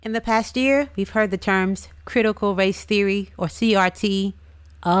In the past year, we've heard the terms critical race theory, or CRT,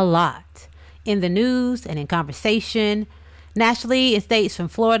 a lot. In the news and in conversation. Nationally, in states from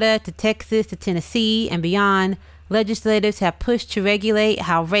Florida to Texas to Tennessee and beyond, legislators have pushed to regulate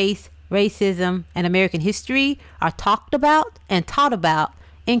how race, racism, and American history are talked about and taught about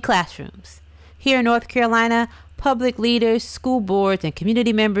in classrooms. Here in North Carolina, public leaders, school boards, and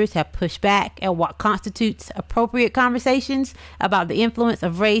community members have pushed back at what constitutes appropriate conversations about the influence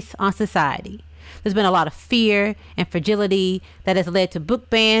of race on society. There's been a lot of fear and fragility that has led to book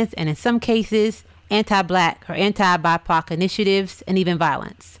bans and, in some cases, anti-Black or anti-BIPOC initiatives and even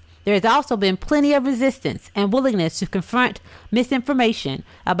violence. There has also been plenty of resistance and willingness to confront misinformation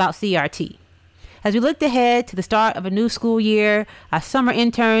about CRT. As we looked ahead to the start of a new school year, our summer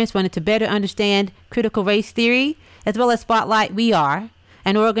interns wanted to better understand critical race theory, as well as spotlight We Are,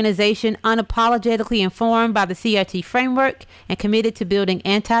 an organization unapologetically informed by the CRT framework and committed to building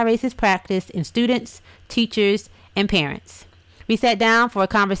anti-racist practice in students, teachers, and parents. We sat down for a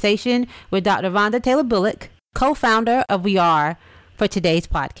conversation with Dr. Rhonda Taylor Bullock, co-founder of We Are, for today's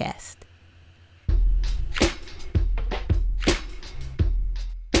podcast.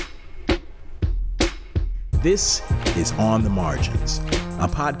 This is On the Margins, a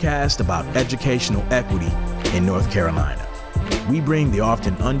podcast about educational equity in North Carolina. We bring the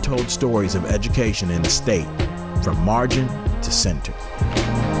often untold stories of education in the state, from margin to center.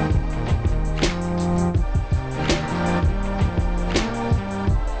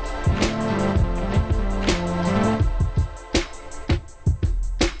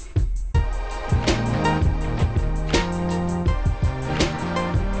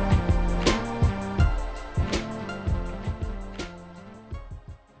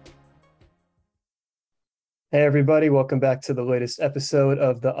 Hey, everybody. Welcome back to the latest episode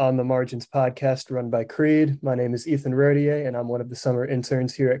of the On the Margins podcast run by Creed. My name is Ethan Rodier, and I'm one of the summer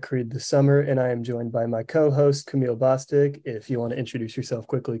interns here at Creed this summer, and I am joined by my co-host, Camille Bostic. If you want to introduce yourself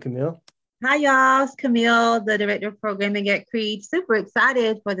quickly, Camille. Hi, y'all. It's Camille, the Director of Programming at Creed. Super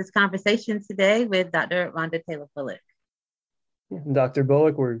excited for this conversation today with Dr. Rhonda Taylor Bullock. Dr.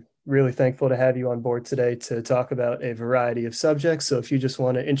 Bullock, we're really thankful to have you on board today to talk about a variety of subjects. So if you just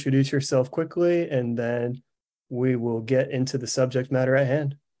want to introduce yourself quickly, and then we will get into the subject matter at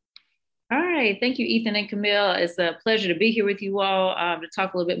hand. All right. Thank you, Ethan and Camille. It's a pleasure to be here with you all to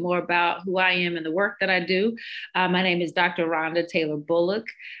talk a little bit more about who I am and the work that I do. My name is Dr. Rhonda Taylor Bullock.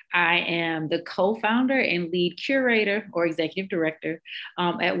 I am the co-founder and lead curator or executive director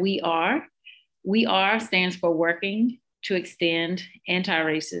at We Are. We Are stands for Working to Extend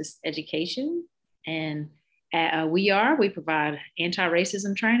Anti-Racist Education. And at We Are, we provide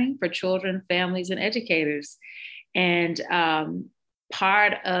anti-racism training for children, families, and educators. And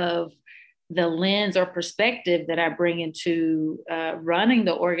part of the lens or perspective that I bring into running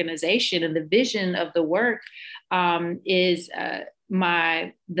the organization and the vision of the work is the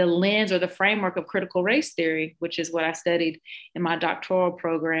lens or the framework of critical race theory, which is what I studied in my doctoral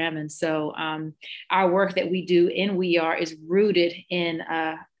program. And so our work that we do in We Are is rooted in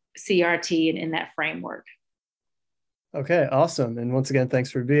CRT and in that framework. Okay, awesome. And once again,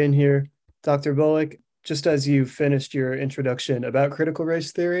 thanks for being here. Dr. Bullock, just as you finished your introduction about critical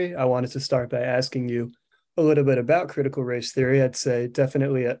race theory, I wanted to start by asking you a little bit about critical race theory. I'd say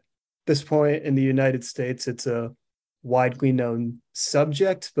definitely at this point in the United States, it's a widely known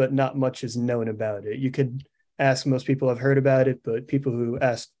subject, but not much is known about it. You could ask, most people have heard about it, but people who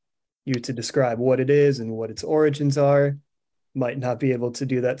ask you to describe what it is and what its origins are might not be able to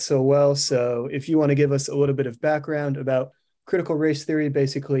do that so well. So if you want to give us a little bit of background about critical race theory,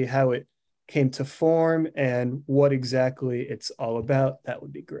 basically how it came to form and what exactly it's all about, that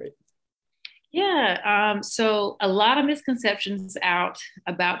would be great. Yeah, so a lot of misconceptions out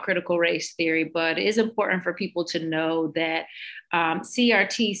about critical race theory, but it is important for people to know that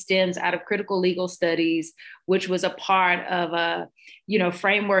CRT stems out of critical legal studies, which was a part of a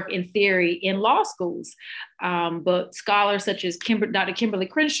framework in theory in law schools. But scholars such as Dr. Kimberly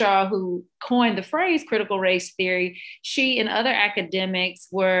Crenshaw, who coined the phrase critical race theory, she and other academics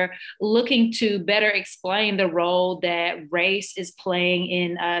were looking to better explain the role that race is playing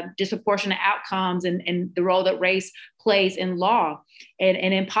in disproportionate outcomes and the role that race plays in law and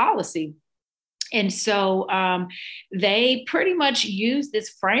in policy. And so they pretty much use this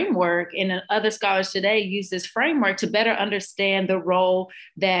framework, and other scholars today use this framework to better understand the role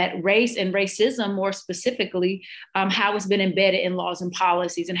that race and racism, more specifically, how it's been embedded in laws and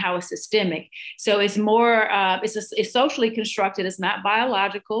policies and how it's systemic. So it's more, it's socially constructed, it's not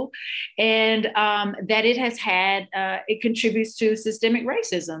biological, and that it has had, it contributes to systemic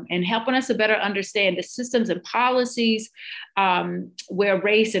racism and helping us to better understand the systems and policies where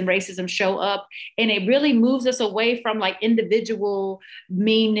race and racism show up. And it really moves us away from like individual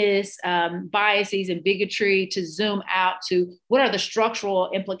meanness, biases, and bigotry to zoom out to what are the structural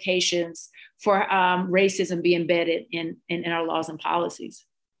implications for racism be embedded in our laws and policies.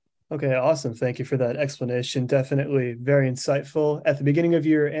 Okay, awesome. Thank you for that explanation. Definitely very insightful. At the beginning of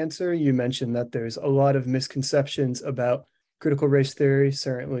your answer, you mentioned that there's a lot of misconceptions about critical race theory,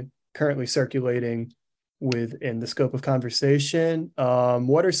 certainly currently circulating within the scope of conversation.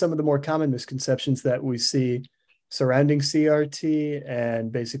 What are some of the more common misconceptions that we see surrounding CRT?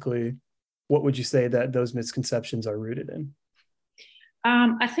 And basically, what would you say that those misconceptions are rooted in?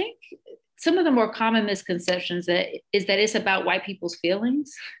 I think some of the more common misconceptions is that it's about white people's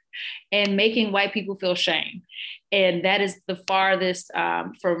feelings and making white people feel shame. And that is the farthest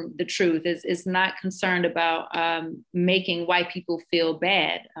from the truth. It's not concerned about making white people feel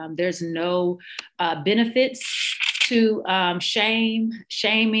bad. There's no benefits to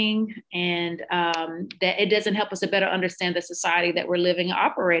shaming, and that it doesn't help us to better understand the society that we're living and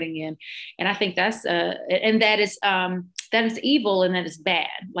operating in. And I think that's, and that is evil and that is bad.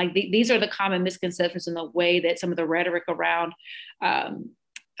 Like these are the common misconceptions in the way that some of the rhetoric around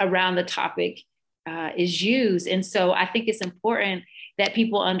the topic is used. And so I think it's important that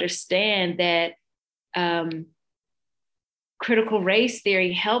people understand that critical race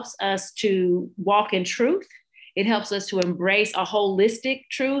theory helps us to walk in truth. It helps us to embrace a holistic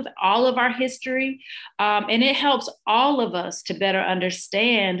truth, all of our history. And it helps all of us to better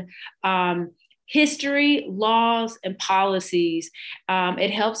understand history, laws, and policies. It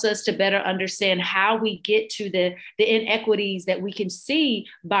helps us to better understand how we get to the inequities that we can see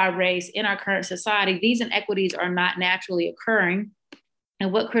by race in our current society. These inequities are not naturally occurring.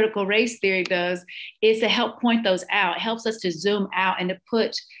 And what critical race theory does is to help point those out. It helps us to zoom out and to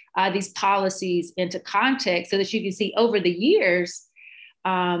put these policies into context so that you can see over the years,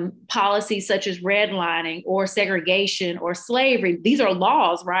 policies such as redlining or segregation or slavery. These are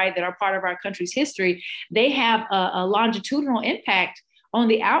laws, right, that are part of our country's history. They have a longitudinal impact on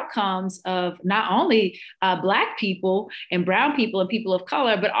the outcomes of not only Black people and brown people and people of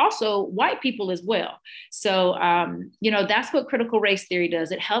color, but also white people as well. So, that's what critical race theory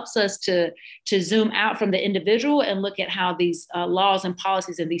does. It helps us to zoom out from the individual and look at how these laws and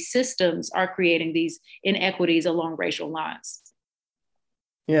policies and these systems are creating these inequities along racial lines.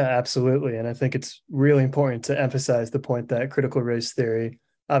 Yeah, absolutely. And I think it's really important to emphasize the point that critical race theory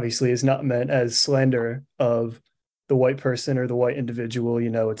obviously is not meant as slander of the white person or the white individual.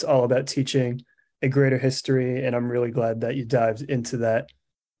 It's all about teaching a greater history. And I'm really glad that you dived into that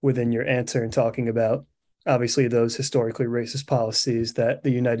within your answer and talking about obviously those historically racist policies that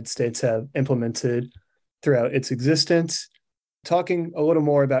the United States have implemented throughout its existence. Talking a little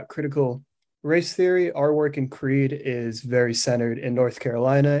more about critical race theory, our work in CREED is very centered in North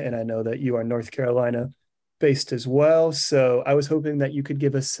Carolina, and I know that you are North Carolina based as well. So I was hoping that you could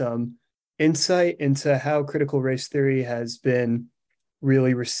give us some insight into how critical race theory has been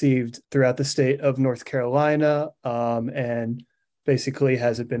really received throughout the state of North Carolina, and basically,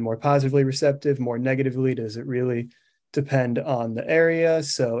 has it been more positively receptive, more negatively? Does it really depend on the area?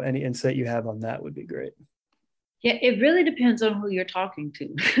 So any insight you have on that would be great. Yeah, it really depends on who you're talking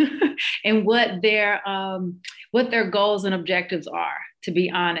to and what their goals and objectives are, to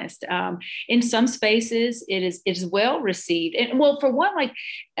be honest. In some spaces, it is well received. And well, for one,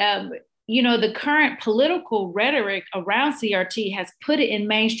 the current political rhetoric around CRT has put it in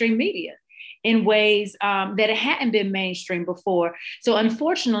mainstream media in ways that it hadn't been mainstream before. So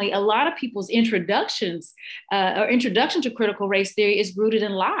unfortunately, a lot of people's introduction to critical race theory is rooted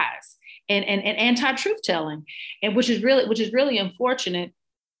in lies and anti-truth telling, and which is really unfortunate.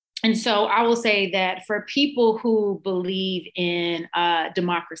 And so I will say that for people who believe in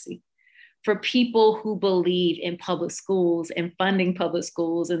democracy, for people who believe in public schools and funding public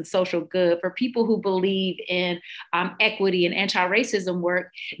schools and social good, for people who believe in equity and anti-racism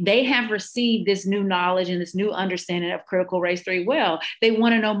work, they have received this new knowledge and this new understanding of critical race theory well. They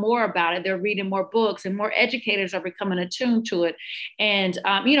want to know more about it. They're reading more books, and more educators are becoming attuned to it. And,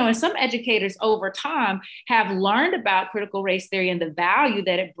 and some educators over time have learned about critical race theory and the value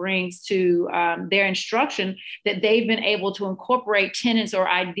that it brings to their instruction, that they've been able to incorporate tenets or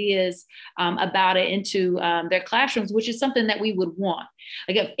ideas about it into their classrooms, which is something that we would want.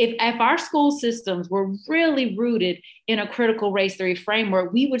 Like if our school systems were really rooted in a critical race theory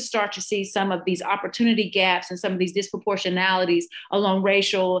framework, we would start to see some of these opportunity gaps and some of these disproportionalities along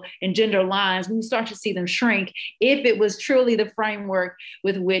racial and gender lines. We would start to see them shrink if it was truly the framework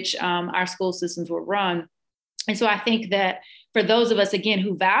with which our school systems were run. And so I think that for those of us, again,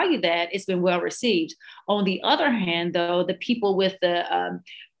 who value that, it's been well received. On the other hand, though, the people with the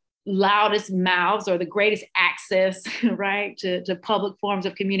loudest mouths or the greatest access, right, to public forms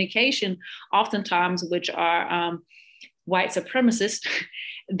of communication, oftentimes which are white supremacists,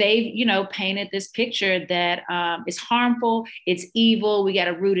 they've, painted this picture that is harmful, it's evil, we got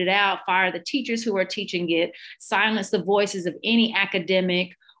to root it out, fire the teachers who are teaching it, silence the voices of any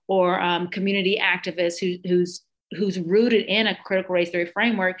academic or community activist who's rooted in a critical race theory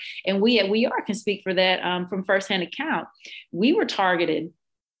framework. And we can speak for that from firsthand account. We were targeted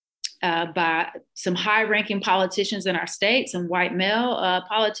by some high-ranking politicians in our state, some white male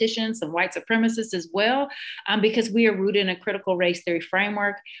politicians, some white supremacists as well, because we are rooted in a critical race theory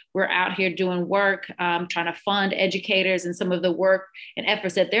framework. We're out here doing work, trying to fund educators and some of the work and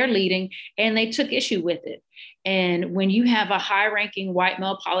efforts that they're leading, and they took issue with it. And when you have a high-ranking white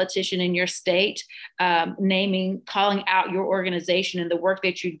male politician in your state calling out your organization and the work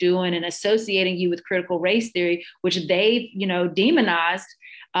that you're doing and associating you with critical race theory, which they've, demonized,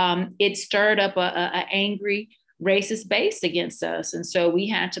 it stirred up a angry racist base against us. And so we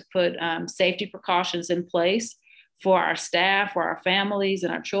had to put safety precautions in place for our staff, for our families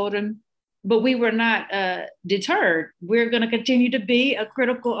and our children. But we were not deterred. We're going to continue to be a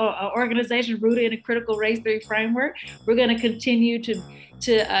critical organization rooted in a critical race theory framework. We're going to continue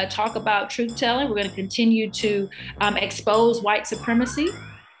to talk about truth telling. We're going to continue to expose white supremacy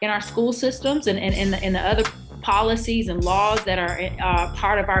in our school systems and in the other policies and laws that are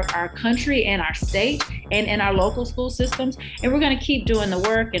part of our country and our state and in our local school systems. And we're going to keep doing the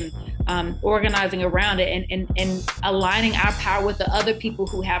work and organizing around it and aligning our power with the other people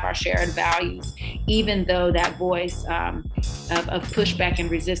who have our shared values, even though that voice of pushback and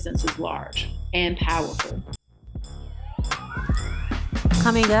resistance is large and powerful.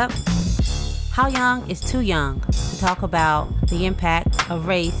 Coming up, how young is too young to talk about the impact of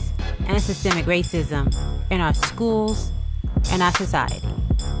race and systemic racism in our schools and our society?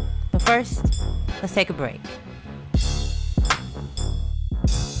 But first, let's take a break.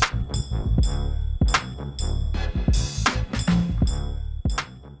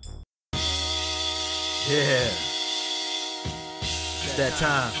 Yeah, it's that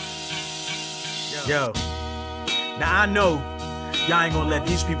time. Yo, now I know y'all ain't gonna let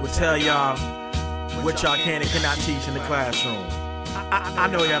these people tell y'all what y'all can and cannot teach in the classroom. I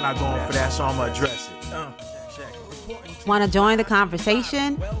know y'all not going for that, so I'm gonna address it. Want to join the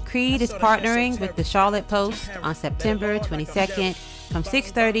conversation? Creed is partnering with the Charlotte Post on September 22nd from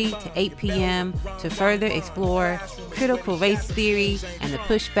 6:30 to 8 p.m. to further explore critical race theory and the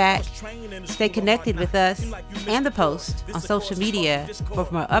pushback. Stay connected with us and the Post on social media for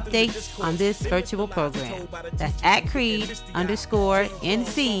more updates on this virtual program. That's at Creed_NC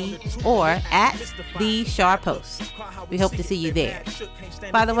or at the Char Post. We hope to see you there.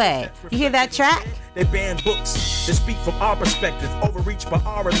 By the way, you hear that track? They ban books that speak from our perspective, overreach by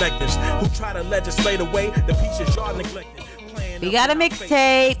our electives who try to legislate away the pieces y'all neglected. We got a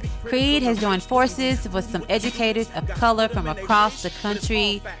mixtape. Creed has joined forces with some educators of color from across the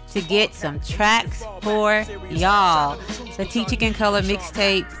country to get some tracks for y'all. The Teaching in Color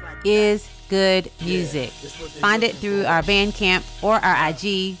mixtape is good music. Find it through our Bandcamp or our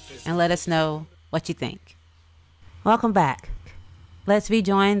IG and let us know what you think. Welcome back. Let's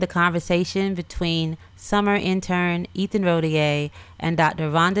rejoin the conversation between summer intern Ethan Rodier and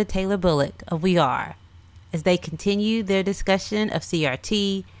Dr. Rhonda Taylor Bullock of We Are, as they continue their discussion of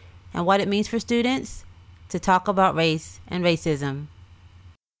CRT and what it means for students to talk about race and racism.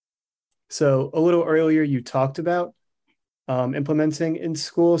 So a little earlier, you talked about implementing in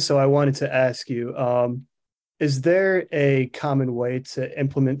school. So I wanted to ask you, is there a common way to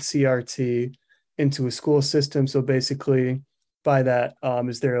implement CRT into a school system? So basically, by that,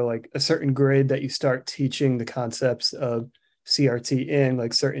 is there like a certain grade that you start teaching the concepts of CRT in,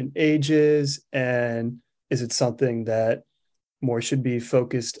 like certain ages? And is it something that more should be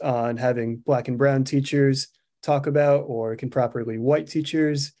focused on having Black and brown teachers talk about, or can properly white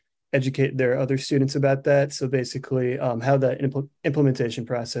teachers educate their other students about that? So basically, how that implementation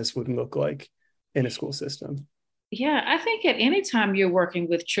process would look like in a school system. Yeah, I think at any time you're working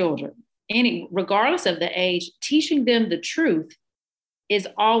with children, regardless of the age, teaching them the truth is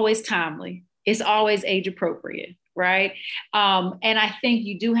always timely. It's always age appropriate, right? And I think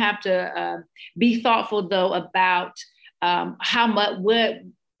you do have to be thoughtful, though, about how much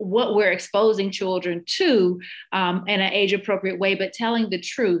what we're exposing children to in an age appropriate way, but telling the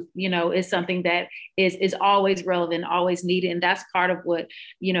truth, is something that is always relevant, always needed. And that's part of what,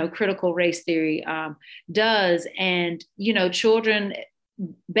 critical race theory does. And, children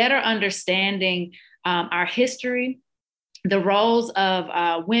better understanding our history, the roles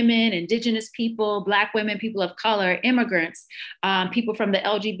of women, Indigenous people, Black women, people of color, immigrants, people from the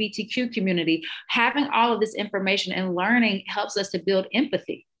LGBTQ community. Having all of this information and learning helps us to build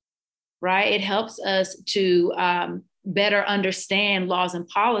empathy, right? It helps us to better understand laws and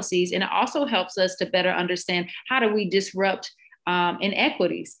policies. And it also helps us to better understand how do we disrupt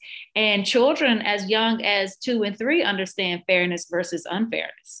inequities. And children as young as 2 and 3 understand fairness versus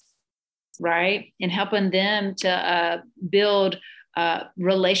unfairness, right? And helping them to build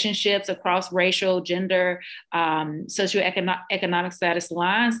relationships across racial, gender, socioeconomic status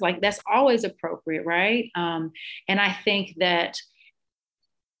lines, like that's always appropriate, right? And I think that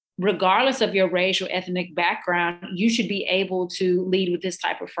regardless of your racial, ethnic background, you should be able to lead with this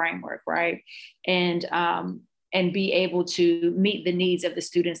type of framework, right? And be able to meet the needs of the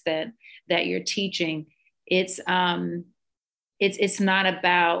students that you're teaching. It's not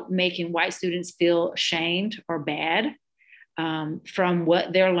about making white students feel ashamed or bad from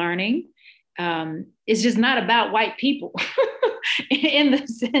what they're learning. It's just not about white people in the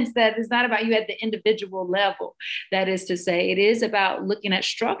sense that it's not about you at the individual level. That is to say, it is about looking at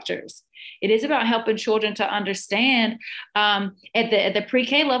structures. It is about helping children to understand at the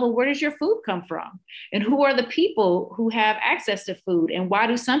pre-K level, where does your food come from? And who are the people who have access to food? And why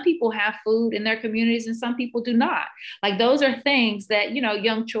do some people have food in their communities and some people do not? Like those are things that,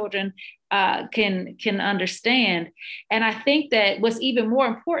 young children can understand. And I think that what's even more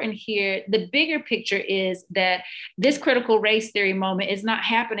important here, the bigger picture is that this critical race theory moment is not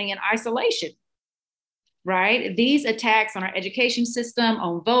happening in isolation, right? These attacks on our education system,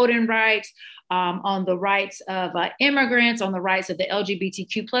 on voting rights, on the rights of immigrants, on the rights of the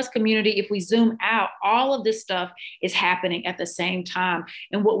LGBTQ plus community, if we zoom out, all of this stuff is happening at the same time.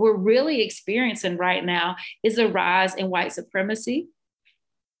 And what we're really experiencing right now is a rise in white supremacy.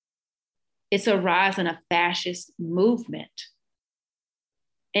 It's a rise in a fascist movement.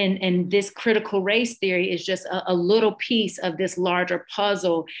 And this critical race theory is just a little piece of this larger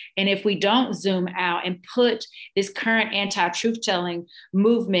puzzle. And if we don't zoom out and put this current anti-truth telling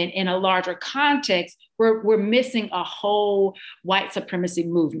movement in a larger context, we're missing a whole white supremacy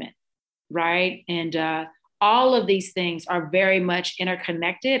movement, right? And all of these things are very much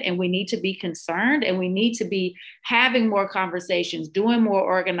interconnected, and we need to be concerned, and we need to be having more conversations, doing more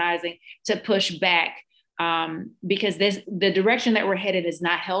organizing to push back, because the direction that we're headed is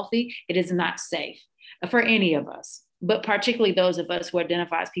not healthy. It is not safe for any of us, but particularly those of us who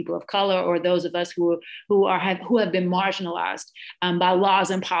identify as people of color, or those of us who have been marginalized by laws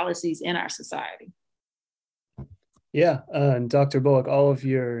and policies in our society. Yeah, and Dr. Bullock, all of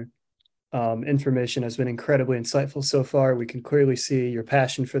your information has been incredibly insightful so far. We can clearly see your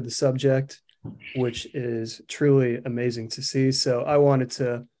passion for the subject, which is truly amazing to see. So I wanted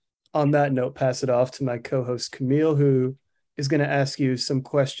to, on that note, pass it off to my co-host Camille, who is going to ask you some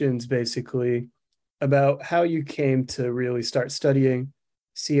questions basically about how you came to really start studying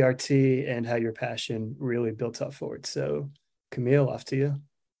CRT and how your passion really built up forward. So Camille, off to you.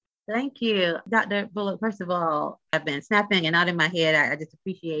 Thank you, Dr. Bullock. First of all, I've been snapping and out in my head. I just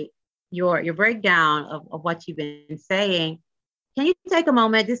appreciate your breakdown of what you've been saying. Can you take a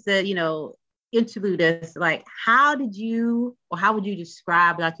moment just to, interlude us? Like, how would you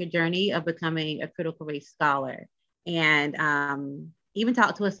describe like your journey of becoming a critical race scholar? And even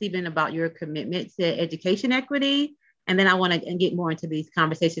talk to us even about your commitment to education equity. And then I want to get more into these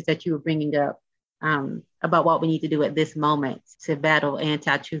conversations that you were bringing up about what we need to do at this moment to battle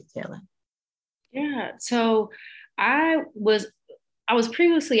anti-truth telling. Yeah, so I was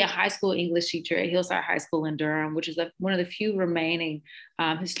previously a high school English teacher at Hillside High School in Durham, which is one of the few remaining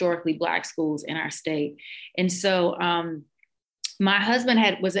historically Black schools in our state. And so my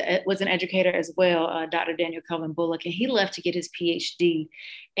husband was an educator as well, Dr. Daniel Kelvin Bullock, and he left to get his PhD.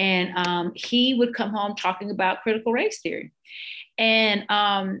 And he would come home talking about critical race theory. And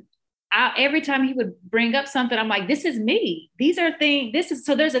every time he would bring up something, I'm like, this is me. These are things,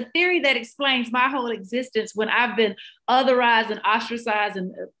 so there's a theory that explains my whole existence when I've been otherized and ostracized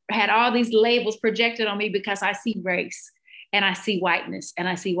and had all these labels projected on me because I see race and I see whiteness and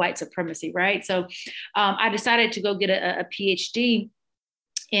I see white supremacy, right? So I decided to go get a PhD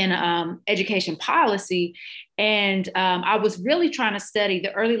in education policy. And I was really trying to study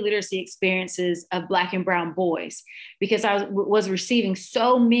the early literacy experiences of Black and brown boys, because I was receiving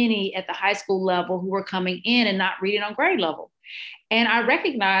so many at the high school level who were coming in and not reading on grade level. And I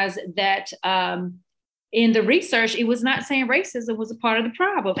recognized that in the research, it was not saying racism was a part of the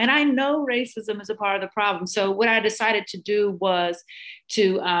problem. And I know racism is a part of the problem. So what I decided to do was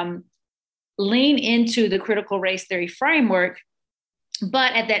to lean into the critical race theory framework.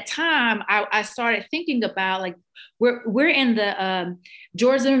 But at that time, I started thinking about, like, we're in the,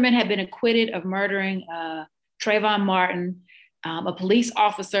 George Zimmerman had been acquitted of murdering Trayvon Martin. A police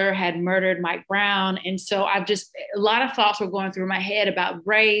officer had murdered Mike Brown. And so a lot of thoughts were going through my head about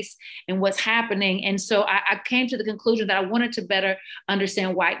race and what's happening. And so I came to the conclusion that I wanted to better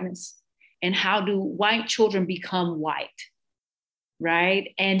understand whiteness and how do white children become white,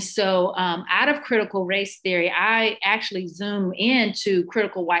 right? And so out of critical race theory, I actually zoom into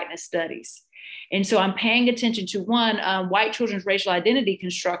critical whiteness studies. And so I'm paying attention to white children's racial identity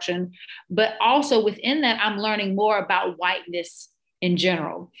construction, but also within that, I'm learning more about whiteness in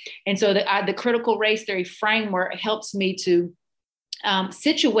general. And so the critical race theory framework helps me to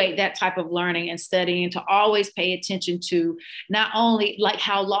situate that type of learning and studying, and to always pay attention to not only like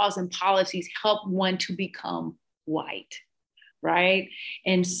how laws and policies help one to become white. Right.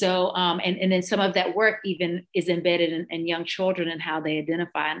 And so and then some of that work even is embedded in young children and how they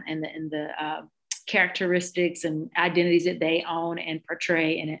identify and the characteristics and identities that they own and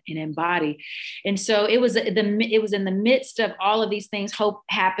portray and embody. And so it was in the midst of all of these things, hope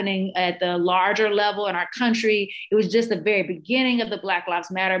happening at the larger level in our country. It was just the very beginning of the Black Lives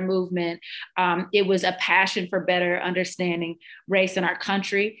Matter movement. It was a passion for better understanding race in our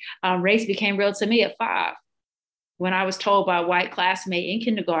country. Race became real to me at 5. When I was told by a white classmate in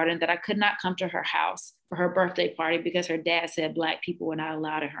kindergarten that I could not come to her house for her birthday party because her dad said Black people were not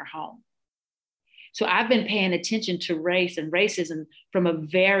allowed in her home. So I've been paying attention to race and racism from a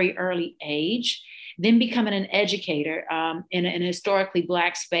very early age, then becoming an educator in an historically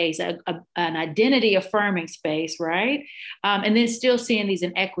Black space, an identity affirming space, right? And then still seeing these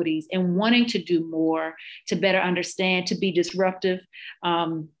inequities and wanting to do more to better understand, to be disruptive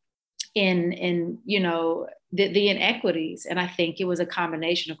in the inequities. And I think it was a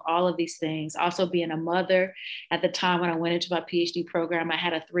combination of all of these things. Also being a mother at the time when I went into my PhD program, I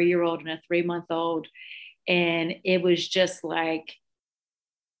had a 3-year-old and a 3-month-old. And it was just like,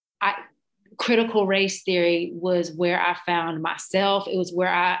 critical race theory was where I found myself. It was where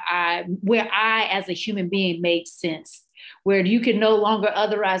I as a human being made sense, where you can no longer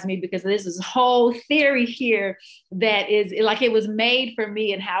otherize me because there's this whole theory here that is like, it was made for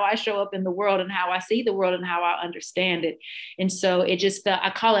me and how I show up in the world and how I see the world and how I understand it. And so it just felt,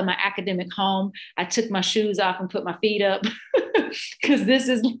 I call it my academic home. I took my shoes off and put my feet up because this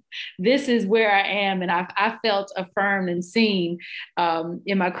is where I am. And I felt affirmed and seen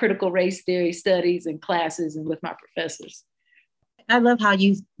in my critical race theory studies and classes and with my professors. I love how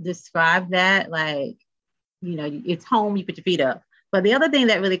you describe that, like, it's home, you put your feet up. But the other thing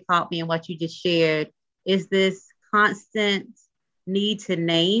that really caught me in what you just shared is this constant need to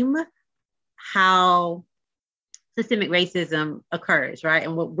name how systemic racism occurs, right?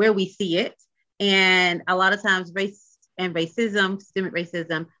 And where we see it. And a lot of times race and racism, systemic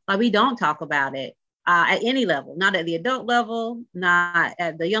racism, like, we don't talk about it at any level, not at the adult level, not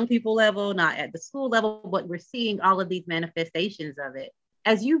at the young people level, not at the school level, but we're seeing all of these manifestations of it.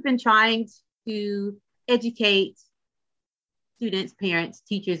 As you've been trying to educate students, parents,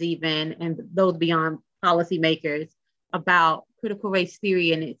 teachers, even, and those beyond policymakers about critical race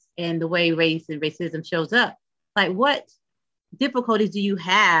theory and the way race and racism shows up, like, what difficulties do you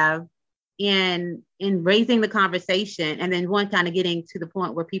have in raising the conversation, and then one kind of getting to the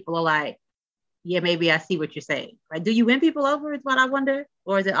point where people are like, yeah, maybe I see what you're saying. Like, do you win people over is what I wonder?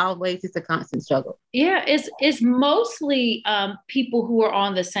 Or is it always just a constant struggle? Yeah, it's mostly people who are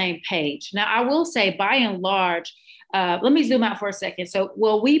on the same page. Now, I will say, by and large, let me zoom out for a second. So,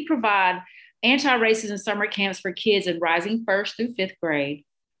 we provide anti-racism summer camps for kids in rising 1st through 5th grade,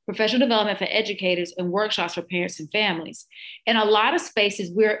 professional development for educators, and workshops for parents and families. In a lot of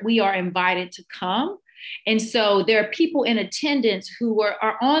spaces where we are invited to come. And so there are people in attendance who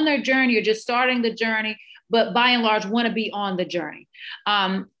are on their journey or just starting the journey, but by and large want to be on the journey.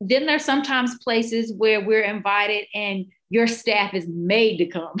 Then there's sometimes places where we're invited and your staff is made to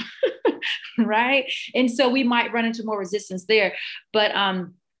come, right? And so we might run into more resistance there. But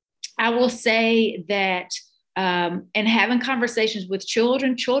I will say that and having conversations with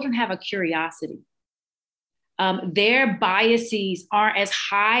children have a curiosity. Their biases aren't as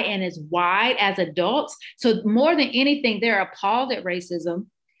high and as wide as adults. So more than anything, they're appalled at racism.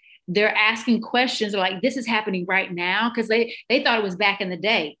 they're asking questions like, this is happening right now, because they thought it was back in the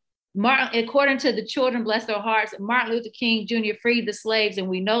day. Martin, according to the children, bless their hearts, Martin Luther King Jr. freed the slaves, and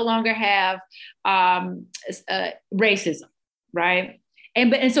we no longer have racism, right?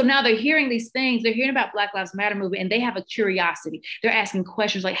 And so now they're hearing these things. They're hearing about Black Lives Matter movement, and they have a curiosity. They're asking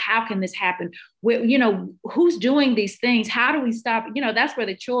questions like, how can this happen? Who's doing these things? How do we stop? That's where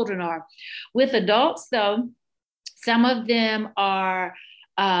the children are. With adults, though, some of them are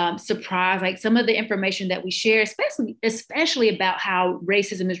surprised, like some of the information that we share, especially about how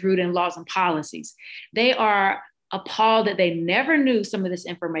racism is rooted in laws and policies. They are appalled that they never knew some of this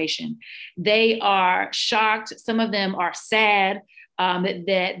information. They are shocked. Some of them are sad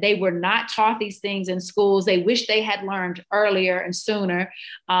that they were not taught these things in schools. They wish they had learned earlier and sooner.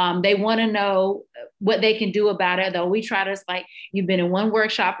 They want to know what they can do about it, though. We try to, like, you've been in one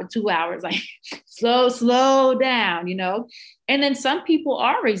workshop for 2 hours, like slow down, And then some people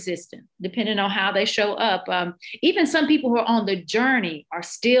are resistant, depending on how they show up. Even some people who are on the journey are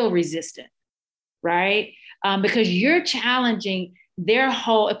still resistant, right? Because you're challenging their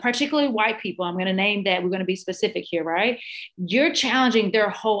whole, particularly white people, I'm going to name that, we're going to be specific here, right? You're challenging their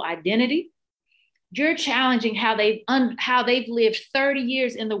whole identity. You're challenging how they've lived 30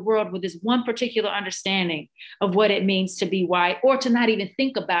 years in the world with this one particular understanding of what it means to be white, or to not even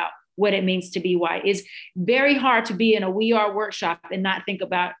think about what it means to be white. It's very hard to be in a We Are workshop and not think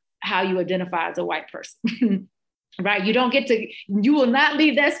about how you identify as a white person. Right? You will not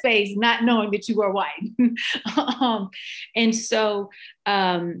leave that space not knowing that you are white. And so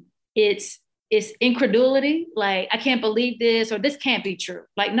it's incredulity. Like, I can't believe this, or this can't be true.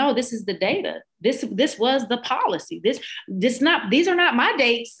 Like, no, this is the data. This was the policy. These are not my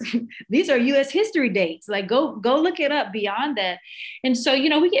dates. These are US history dates. Like, go look it up beyond that. And so,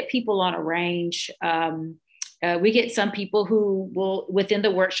 we get people on a range. We get some people who will, within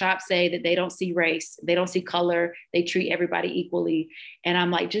the workshop, say that they don't see race, they don't see color, they treat everybody equally. And I'm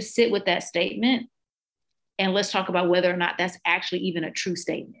like, just sit with that statement and let's talk about whether or not that's actually even a true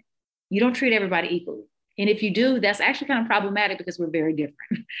statement. You don't treat everybody equally. And if you do, that's actually kind of problematic because we're very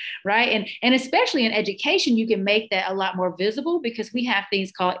different, right? And especially in education, you can make that a lot more visible because we have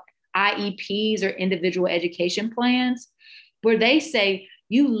things called IEPs, or individual education plans, where they say,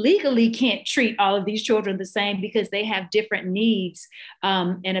 you legally can't treat all of these children the same because they have different needs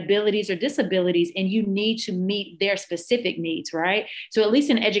and abilities or disabilities, and you need to meet their specific needs, right? So at least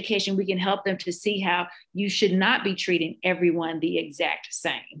in education, we can help them to see how you should not be treating everyone the exact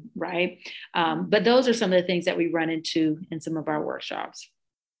same, right? But those are some of the things that we run into in some of our workshops.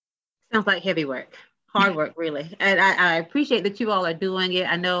 Sounds like heavy work. Hard work, really. And I appreciate that you all are doing it.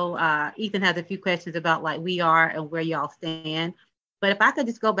 I know Ethan has a few questions about like We Are and where y'all stand. But if I could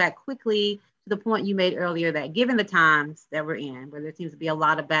just go back quickly to the point you made earlier, that given the times that we're in, where there seems to be a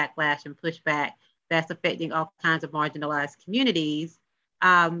lot of backlash and pushback that's affecting all kinds of marginalized communities,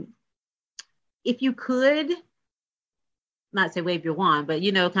 if you could, not say wave your wand, but,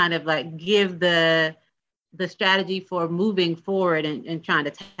 kind of like give the strategy for moving forward and trying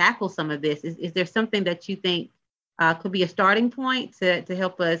to tackle some of this, is there something that you think could be a starting point to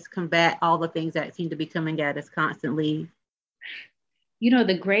help us combat all the things that seem to be coming at us constantly?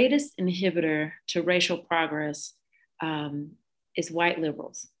 The greatest inhibitor to racial progress is white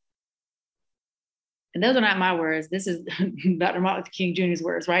liberals. And those are not my words. This is Dr. Martin Luther King Jr.'s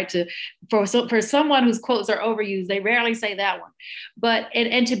words, right? For someone whose quotes are overused, they rarely say that one. But,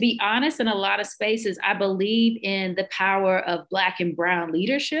 and to be honest, in a lot of spaces, I believe in the power of Black and Brown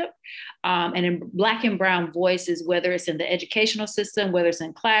leadership and in Black and Brown voices, whether it's in the educational system, whether it's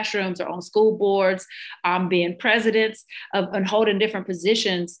in classrooms or on school boards, being presidents and holding different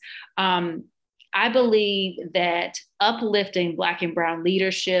positions. I believe that uplifting Black and Brown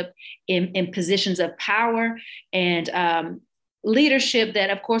leadership in positions of power and leadership that,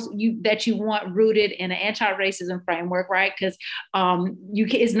 of course, you want rooted in an anti-racism framework, right? Because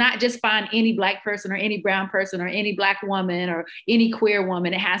it's not just find any Black person or any brown person or any Black woman or any queer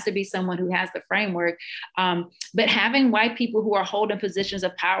woman. It has to be someone who has the framework. But having white people who are holding positions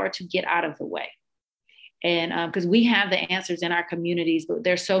of power to get out of the way. And because we have the answers in our communities, but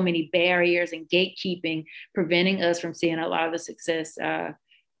there's so many barriers and gatekeeping preventing us from seeing a lot of the success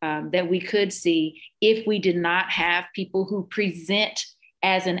that we could see if we did not have people who present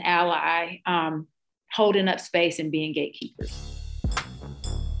as an ally, holding up space and being gatekeepers.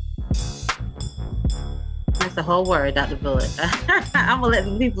 That's the whole word, Dr. Bullock. I'm gonna let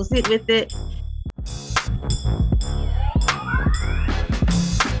the people sit with it.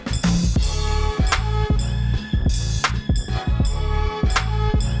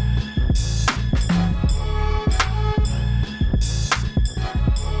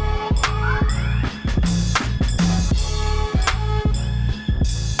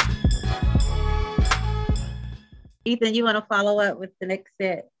 Ethan, you want to follow up with the next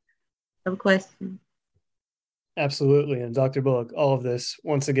set of questions? Absolutely. And Dr. Bullock, all of this,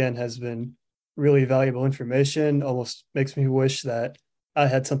 once again, has been really valuable information. Almost makes me wish that I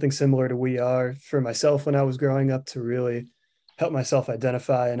had something similar to We Are for myself when I was growing up to really help myself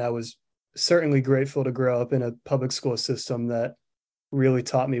identify. And I was certainly grateful to grow up in a public school system that really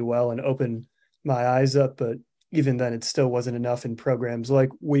taught me well and opened my eyes up. But even then, it still wasn't enough. And programs like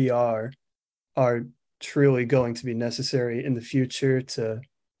We Are truly going to be necessary in the future to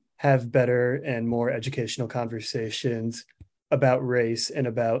have better and more educational conversations about race and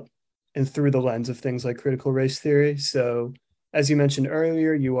through the lens of things like critical race theory. So as you mentioned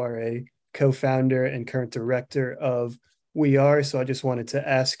earlier, you are a co-founder and current director of We Are. So I just wanted to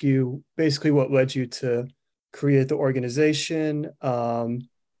ask you basically what led you to create the organization,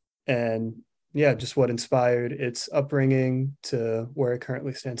 and yeah, just what inspired its upbringing to where it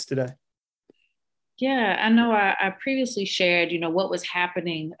currently stands today. Yeah, I know I previously shared, what was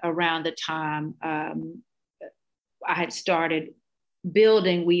happening around the time I had started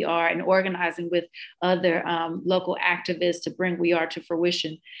building We Are and organizing with other local activists to bring We Are to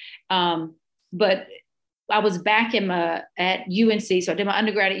fruition. But I was back at UNC. So I did my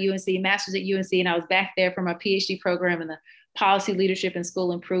undergrad at UNC, master's at UNC, and I was back there for my PhD program in the Policy Leadership and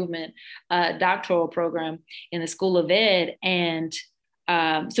School Improvement doctoral program in the School of Ed. And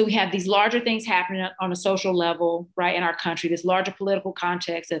so we have these larger things happening on a social level, right, in our country, this larger political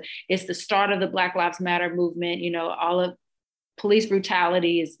context. It's the start of the Black Lives Matter movement. All of police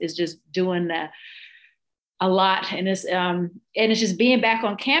brutality is just doing a lot. And it's just being back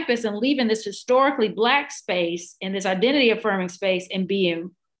on campus and leaving this historically Black space and this identity affirming space and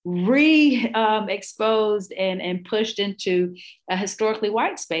being exposed and pushed into a historically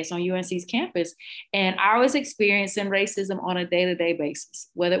white space on UNC's campus. And I was experiencing racism on a day-to-day basis,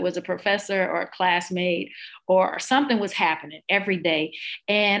 whether it was a professor or a classmate or something was happening every day.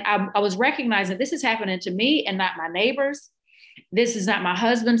 And I was recognizing this is happening to me and not my neighbors. This is not my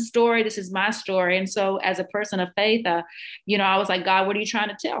husband's story. This is my story. And so as a person of faith, I was like, God, what are you trying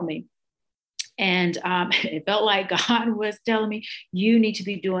to tell me? And it felt like God was telling me, you need to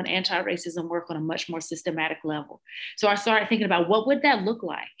be doing anti-racism work on a much more systematic level. So I started thinking about what would that look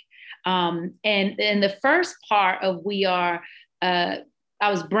like? And in the first part of We Are, I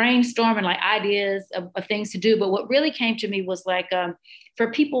was brainstorming like ideas of things to do. But what really came to me was like,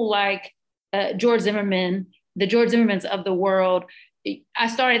 for people like George Zimmerman, the George Zimmermans of the world, I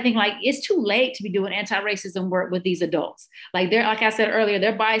started thinking like, it's too late to be doing anti-racism work with these adults. Like I said earlier,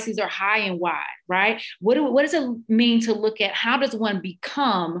 their biases are high and wide, right? What does it mean to look at how does one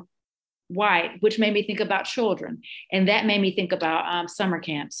become white, which made me think about children. And that made me think about summer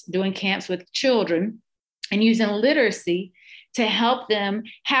camps, doing camps with children and using literacy to help them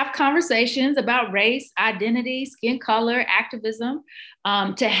have conversations about race, identity, skin color, activism,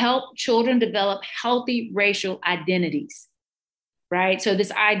 to help children develop healthy racial identities. Right. So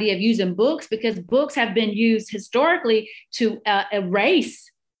this idea of using books, because books have been used historically to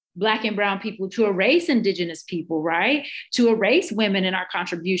erase Black and brown people, to erase Indigenous people, right? To erase women in our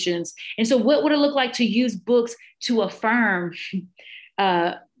contributions. And so what would it look like to use books to affirm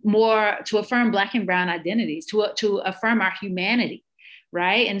to affirm Black and brown identities, to affirm our humanity,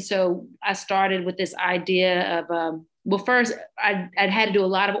 right? And so I started with this idea of, first, I'd had to do a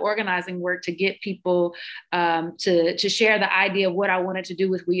lot of organizing work to get people to share the idea of what I wanted to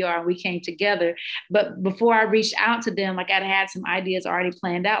do with We Are, and we came together. But before I reached out to them, like I'd had some ideas already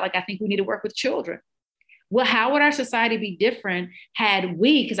planned out, like I think we need to work with children. Well, how would our society be different had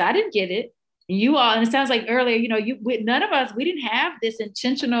we, because I didn't get it, you all, and it sounds like earlier, none of us, we didn't have this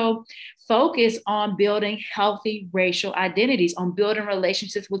intentional focus on building healthy racial identities, on building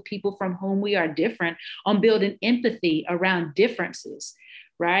relationships with people from whom we are different, on building empathy around differences,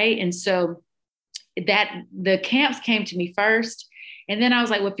 right? And so that the camps came to me first. And then I was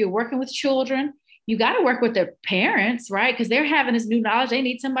like, well, if you're working with children, you got to work with their parents, right? Because they're having this new knowledge. They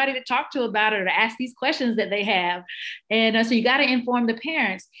need somebody to talk to about it or to ask these questions that they have. And so you got to inform the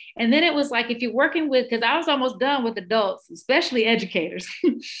parents. And then it was like, if you're working with, because I was almost done with adults, especially educators.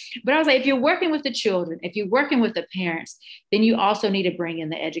 But I was like, if you're working with the children, if you're working with the parents, then you also need to bring in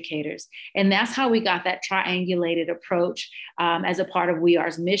the educators. And that's how we got that triangulated approach as a part of We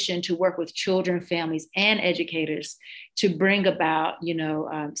Are's mission to work with children, families, and educators to bring about,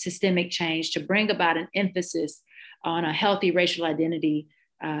 systemic change, to bring about an emphasis on a healthy racial identity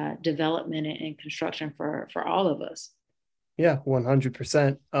development and construction for all of us. Yeah,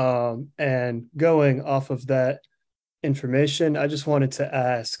 100%. And going off of that information, I just wanted to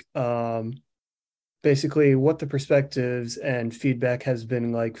ask basically what the perspectives and feedback has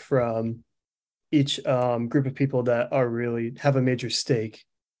been like from each group of people that are really have a major stake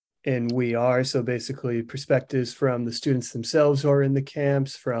in We Are. So basically perspectives from the students themselves who are in the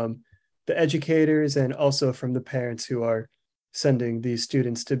camps, from the educators, and also from the parents who are sending these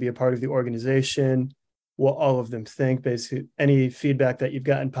students to be a part of the organization, what all of them think, basically any feedback that you've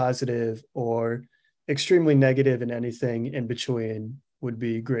gotten positive or extremely negative, and anything in between would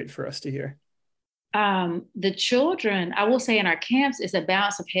be great for us to hear. The children, I will say in our camps, is a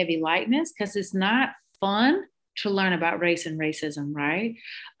balance of heavy lightness because it's not fun to learn about race and racism, right?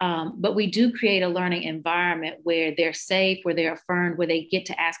 But we do create a learning environment where they're safe, where they're affirmed, where they get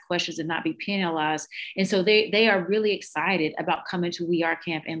to ask questions and not be penalized. And so they are really excited about coming to We Are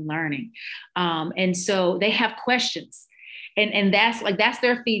Camp and learning. And so they have questions. And that's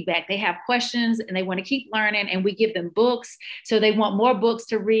their feedback. They have questions and they want to keep learning, and we give them books. So they want more books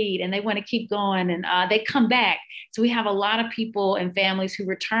to read and they want to keep going, and they come back. So we have a lot of people and families who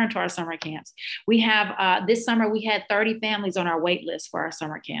return to our summer camps. We have this summer, we had 30 families on our wait list for our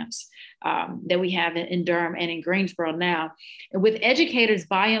summer camps that we have in Durham and in Greensboro now. And with educators,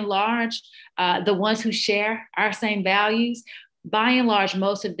 by and large, the ones who share our same values, by and large,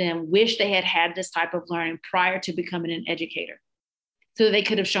 most of them wish they had had this type of learning prior to becoming an educator. So they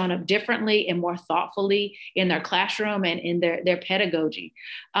could have shown up differently and more thoughtfully in their classroom and in their pedagogy.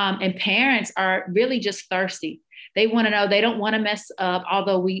 And parents are really just thirsty. They want to know, they don't want to mess up,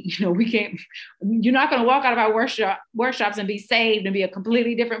 although we can't, you're not going to walk out of our workshops and be saved and be a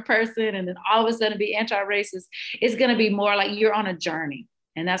completely different person and then all of a sudden be anti-racist. It's going to be more like you're on a journey.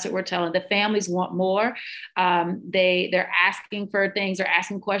 And that's what we're telling. The families want more. They're asking for things. They're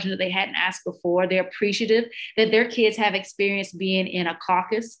asking questions that they hadn't asked before. They're appreciative that their kids have experienced being in a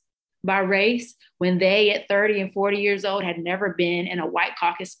caucus by race when they at 30 and 40 years old had never been in a white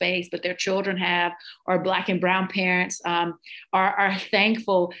caucus space, but their children have, or Black and brown parents are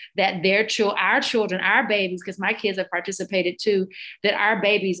thankful that our children, our babies, because my kids have participated too, that our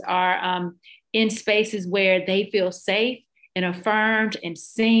babies are in spaces where they feel safe and affirmed and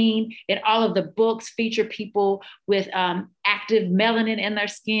seen. And all of the books feature people with active melanin in their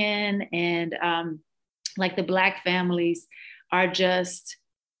skin. And like the Black families are just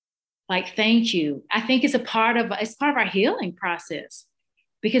like, thank you. I think it's part of our healing process.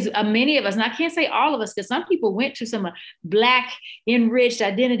 Because many of us, and I can't say all of us, because some people went to some Black enriched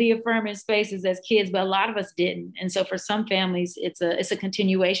identity affirming spaces as kids, but a lot of us didn't. And so for some families, it's a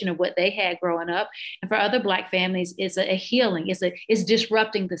continuation of what they had growing up. And for other Black families, it's a healing. It's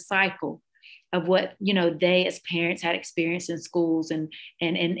disrupting the cycle of what, they as parents had experienced in schools and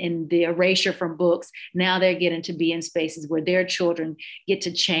the erasure from books. Now they're getting to be in spaces where their children get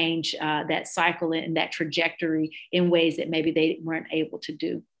to change that cycle and that trajectory in ways that maybe they weren't able to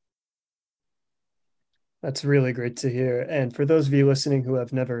do. That's really great to hear. And for those of you listening who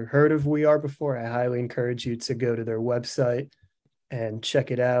have never heard of We Are before, I highly encourage you to go to their website and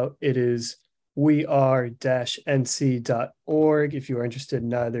check it out. It is weare-nc.org if you are interested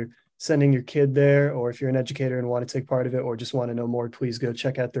in either sending your kid there, or if you're an educator and want to take part of it, or just want to know more, please go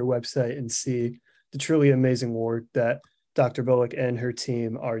check out their website and see the truly amazing work that Dr. Bullock and her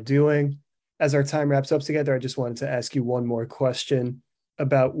team are doing. As our time wraps up together, I just wanted to ask you one more question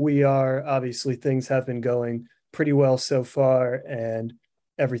about We Are. Obviously, things have been going pretty well so far, and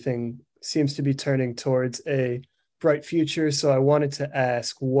everything seems to be turning towards a bright future. So I wanted to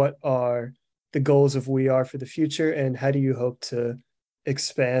ask, what are the goals of We Are for the future, and how do you hope to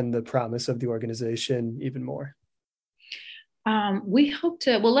expand the promise of the organization even more? We hope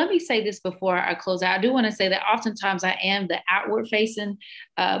to, well, let me say this before I close out. I do want to say that oftentimes I am the outward facing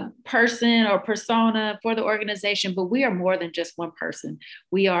person or persona for the organization, but we are more than just one person.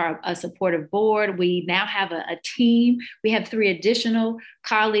 We are a supportive board. We now have a team. We have 3 additional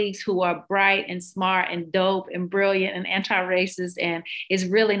colleagues who are bright and smart and dope and brilliant and anti-racist. And it's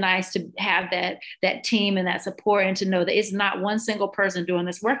really nice to have that team and that support, and to know that it's not one single person doing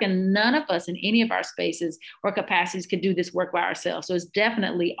this work, and none of us in any of our spaces or capacities could do this work by ourselves. So it's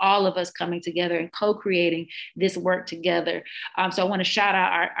definitely all of us coming together and co-creating this work together. So I want to shout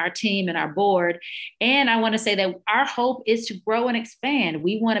out our team and our board. And I want to say that our hope is to grow and expand.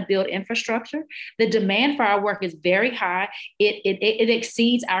 We want to build infrastructure. The demand for our work is very high. It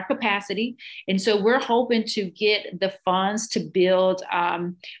exceeds our capacity. And so we're hoping to get the funds to build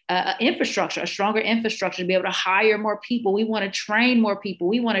infrastructure, a stronger infrastructure, to be able to hire more people. We want to train more people.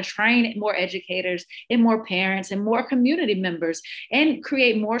 We want to train more educators and more parents and more community members, and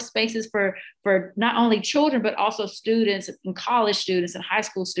create more spaces for not only children, but also students and college students and high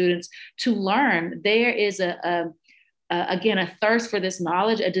school students to learn. There is again, a thirst for this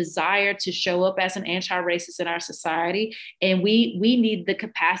knowledge, a desire to show up as an anti-racist in our society. And we need the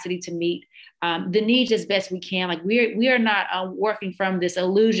capacity to meet the needs as best we can. Like we are not working from this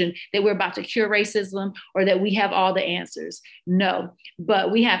illusion that we're about to cure racism or that we have all the answers. No,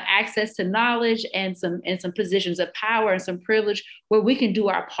 but we have access to knowledge and some positions of power and some privilege where we can do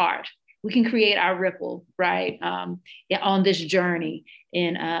our part. We can create our ripple, right, on this journey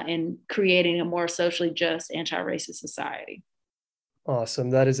in creating a more socially just, anti-racist society. Awesome.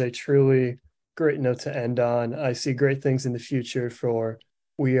 That is a truly great note to end on. I see great things in the future for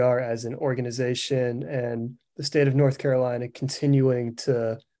We Are as an organization and the state of North Carolina continuing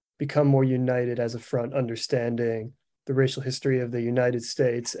to become more united as a front, understanding the racial history of the United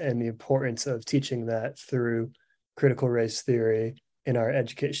States and the importance of teaching that through critical race theory in our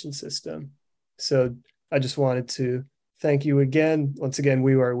education system. So I just wanted to thank you again. Once again,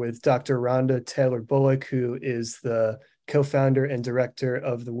 we are with Dr. Rhonda Taylor Bullock, who is the co-founder and director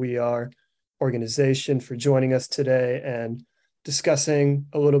of the We Are organization, for joining us today and discussing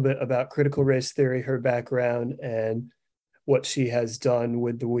a little bit about critical race theory, her background, and what she has done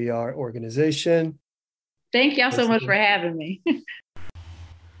with the We Are organization. Thank y'all so much for having me.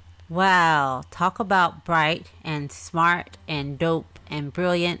 Wow, talk about bright and smart and dope and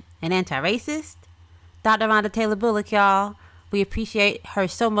brilliant and anti-racist. Dr. Rhonda Taylor Bullock, y'all. We appreciate her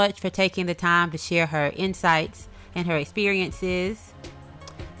so much for taking the time to share her insights and her experiences.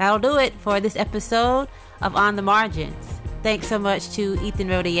 That'll do it for this episode of On the Margins. Thanks so much to Ethan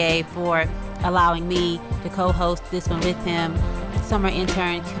Rodier for allowing me to co-host this one with him. Summer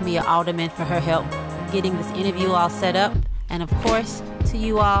intern Camille Alderman for her help getting this interview all set up. And of course, to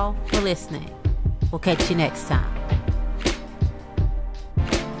you all for listening. We'll catch you next time.